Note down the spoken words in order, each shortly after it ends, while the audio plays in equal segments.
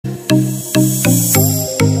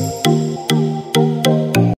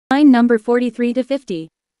Line number 43 to 50.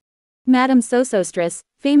 Madame Sosostris,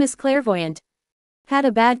 famous clairvoyant. Had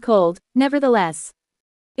a bad cold, nevertheless.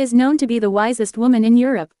 Is known to be the wisest woman in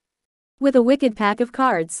Europe. With a wicked pack of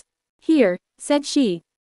cards. Here, said she.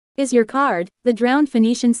 Is your card, the drowned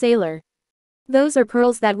Phoenician sailor. Those are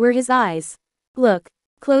pearls that were his eyes. Look.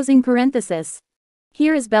 Closing parenthesis.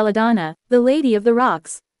 Here is Belladonna, the lady of the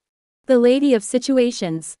rocks. The lady of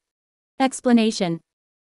situations. Explanation.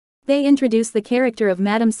 They introduce the character of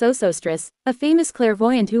Madame Sosostris, a famous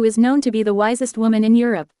clairvoyant who is known to be the wisest woman in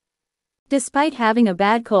Europe. Despite having a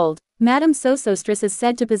bad cold, Madame Sosostris is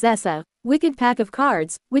said to possess a wicked pack of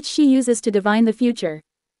cards, which she uses to divine the future.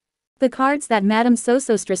 The cards that Madame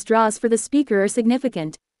Sosostris draws for the speaker are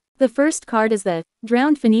significant. The first card is the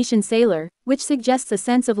drowned Phoenician sailor, which suggests a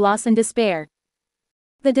sense of loss and despair.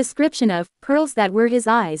 The description of pearls that were his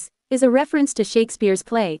eyes is a reference to Shakespeare's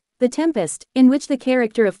play, The Tempest, in which the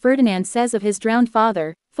character of Ferdinand says of his drowned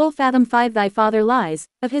father, "Full fathom 5 thy father lies,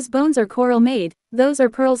 of his bones are coral made, those are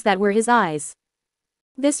pearls that were his eyes."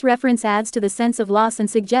 This reference adds to the sense of loss and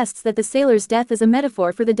suggests that the sailor's death is a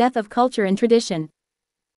metaphor for the death of culture and tradition.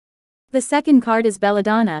 The second card is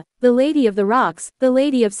Belladonna, the lady of the rocks, the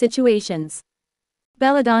lady of situations.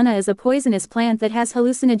 Belladonna is a poisonous plant that has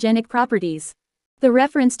hallucinogenic properties. The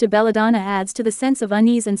reference to Belladonna adds to the sense of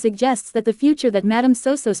unease and suggests that the future that Madame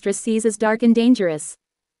Sosostris sees is dark and dangerous.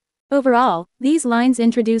 Overall, these lines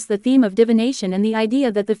introduce the theme of divination and the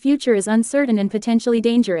idea that the future is uncertain and potentially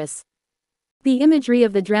dangerous. The imagery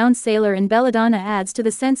of the drowned sailor and Belladonna adds to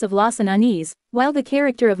the sense of loss and unease, while the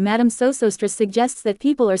character of Madame Sosostris suggests that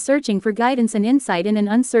people are searching for guidance and insight in an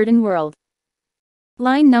uncertain world.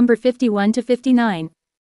 Line number 51 to 59.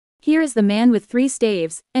 Here is the man with 3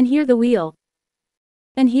 staves, and here the wheel.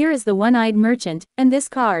 And here is the one-eyed merchant, and this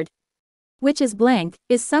card, which is blank,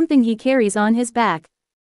 is something he carries on his back,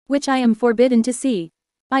 which I am forbidden to see.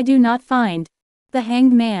 I do not find. The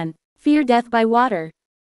hanged man. Fear death by water.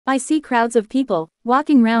 I see crowds of people,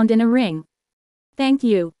 walking round in a ring. Thank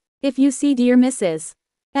you. If you see dear Mrs.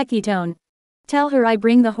 Eckytone, tell her I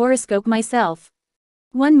bring the horoscope myself.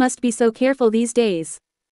 One must be so careful these days.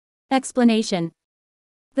 Explanation.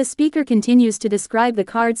 The speaker continues to describe the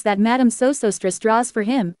cards that Madame Sosostris draws for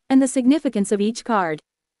him, and the significance of each card.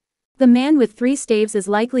 The man with 3 staves is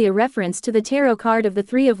likely a reference to the tarot card of the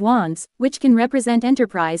 3 of Wands, which can represent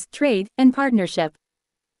enterprise, trade, and partnership.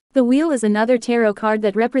 The wheel is another tarot card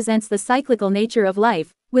that represents the cyclical nature of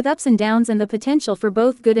life, with ups and downs and the potential for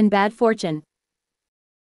both good and bad fortune.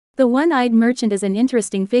 The one-eyed merchant is an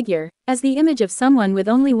interesting figure, as the image of someone with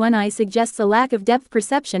only one eye suggests a lack of depth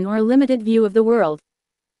perception or a limited view of the world.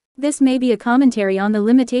 This may be a commentary on the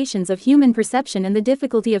limitations of human perception and the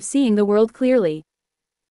difficulty of seeing the world clearly.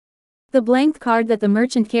 The blank card that the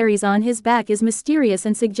merchant carries on his back is mysterious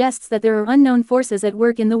and suggests that there are unknown forces at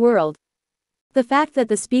work in the world. The fact that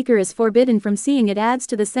the speaker is forbidden from seeing it adds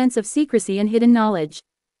to the sense of secrecy and hidden knowledge.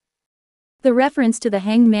 The reference to the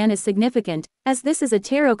hanged man is significant, as this is a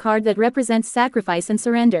tarot card that represents sacrifice and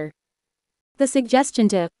surrender. The suggestion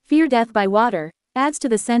to fear death by water adds to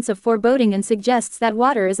the sense of foreboding and suggests that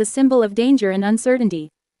water is a symbol of danger and uncertainty.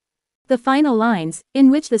 The final lines,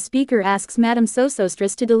 in which the speaker asks Madame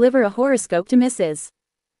Sosostris to deliver a horoscope to Mrs.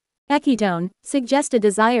 Eckytone, suggest a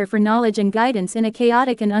desire for knowledge and guidance in a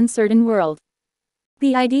chaotic and uncertain world.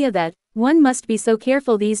 The idea that one must be so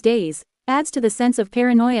careful these days adds to the sense of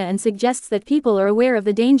paranoia and suggests that people are aware of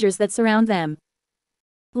the dangers that surround them.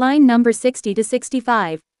 Line number 60 to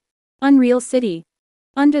 65. Unreal City.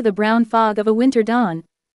 Under the brown fog of a winter dawn.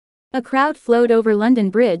 A crowd flowed over London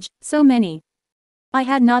Bridge, so many. I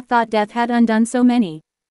had not thought death had undone so many.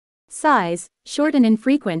 Sighs, short and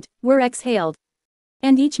infrequent, were exhaled.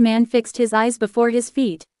 And each man fixed his eyes before his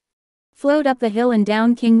feet. Flowed up the hill and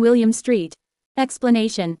down King William Street.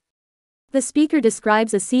 Explanation. The speaker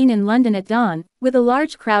describes a scene in London at dawn, with a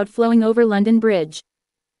large crowd flowing over London Bridge.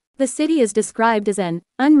 The city is described as an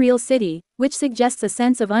unreal city, which suggests a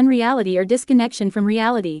sense of unreality or disconnection from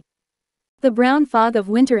reality. The brown fog of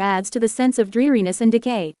winter adds to the sense of dreariness and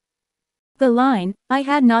decay. The line, "I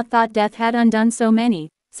had not thought death had undone so many,"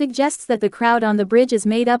 suggests that the crowd on the bridge is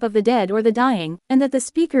made up of the dead or the dying, and that the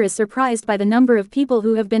speaker is surprised by the number of people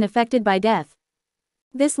who have been affected by death.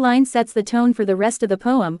 This line sets the tone for the rest of the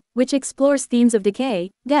poem, which explores themes of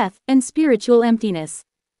decay, death, and spiritual emptiness.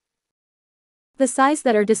 The sighs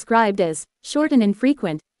that are described as short and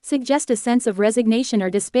infrequent suggest a sense of resignation or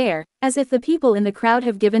despair, as if the people in the crowd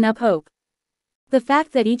have given up hope. The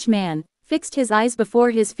fact that each man fixed his eyes before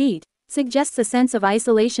his feet suggests a sense of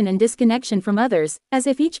isolation and disconnection from others, as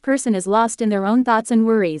if each person is lost in their own thoughts and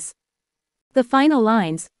worries. The final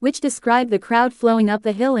lines, which describe the crowd flowing up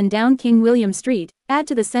the hill and down King William Street, add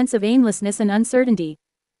to the sense of aimlessness and uncertainty.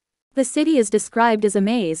 The city is described as a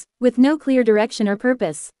maze, with no clear direction or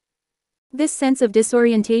purpose. This sense of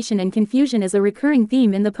disorientation and confusion is a recurring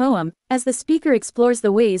theme in the poem, as the speaker explores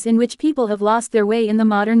the ways in which people have lost their way in the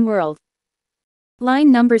modern world.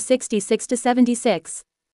 Line number 66 to 76.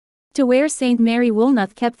 To where St. Mary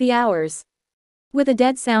Woolnoth kept the hours. With a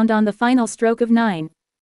dead sound on the final stroke of 9.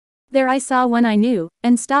 There I saw one I knew,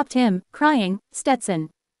 and stopped him, crying, "Stetson!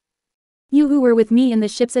 You who were with me in the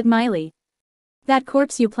ships at Miley. That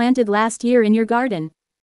corpse you planted last year in your garden.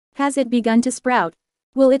 Has it begun to sprout?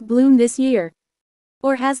 Will it bloom this year?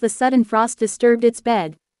 Or has the sudden frost disturbed its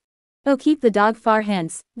bed? Oh, keep the dog far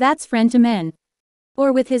hence, that's friend to men.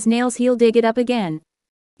 Or with his nails he'll dig it up again.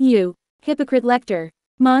 You hypocrite lector,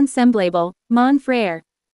 mon semblable, mon frère."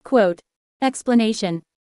 Quote. Explanation.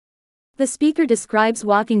 The speaker describes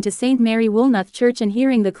walking to St. Mary Woolnoth Church and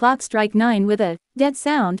hearing the clock strike 9 with a dead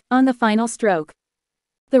sound on the final stroke.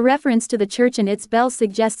 The reference to the church and its bells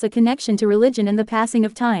suggests a connection to religion and the passing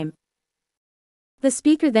of time. The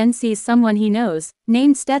speaker then sees someone he knows,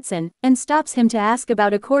 named Stetson, and stops him to ask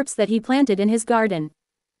about a corpse that he planted in his garden.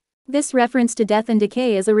 This reference to death and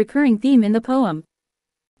decay is a recurring theme in the poem.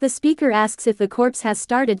 The speaker asks if the corpse has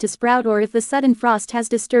started to sprout or if the sudden frost has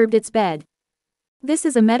disturbed its bed. This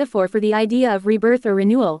is a metaphor for the idea of rebirth or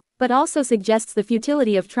renewal, but also suggests the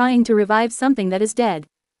futility of trying to revive something that is dead.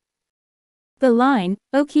 The line,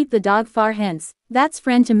 "Oh, keep the dog far hence, that's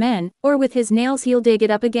friend to men, or with his nails he'll dig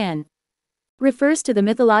it up again," refers to the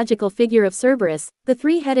mythological figure of Cerberus, the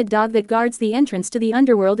three-headed dog that guards the entrance to the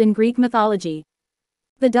underworld in Greek mythology.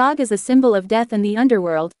 The dog is a symbol of death and the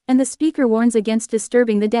underworld, and the speaker warns against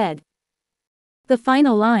disturbing the dead. The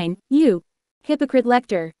final line, "You hypocrite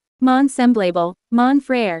lector, mon semblable, mon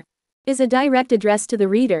frère," is a direct address to the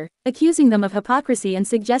reader, accusing them of hypocrisy and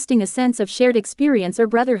suggesting a sense of shared experience or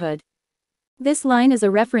brotherhood. This line is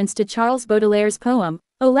a reference to Charles Baudelaire's poem,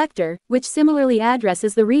 O Lector, which similarly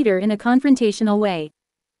addresses the reader in a confrontational way.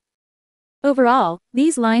 Overall,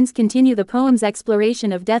 these lines continue the poem's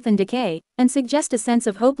exploration of death and decay, and suggest a sense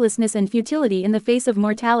of hopelessness and futility in the face of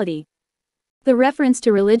mortality. The reference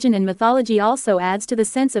to religion and mythology also adds to the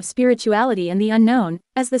sense of spirituality and the unknown,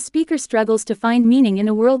 as the speaker struggles to find meaning in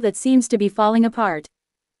a world that seems to be falling apart.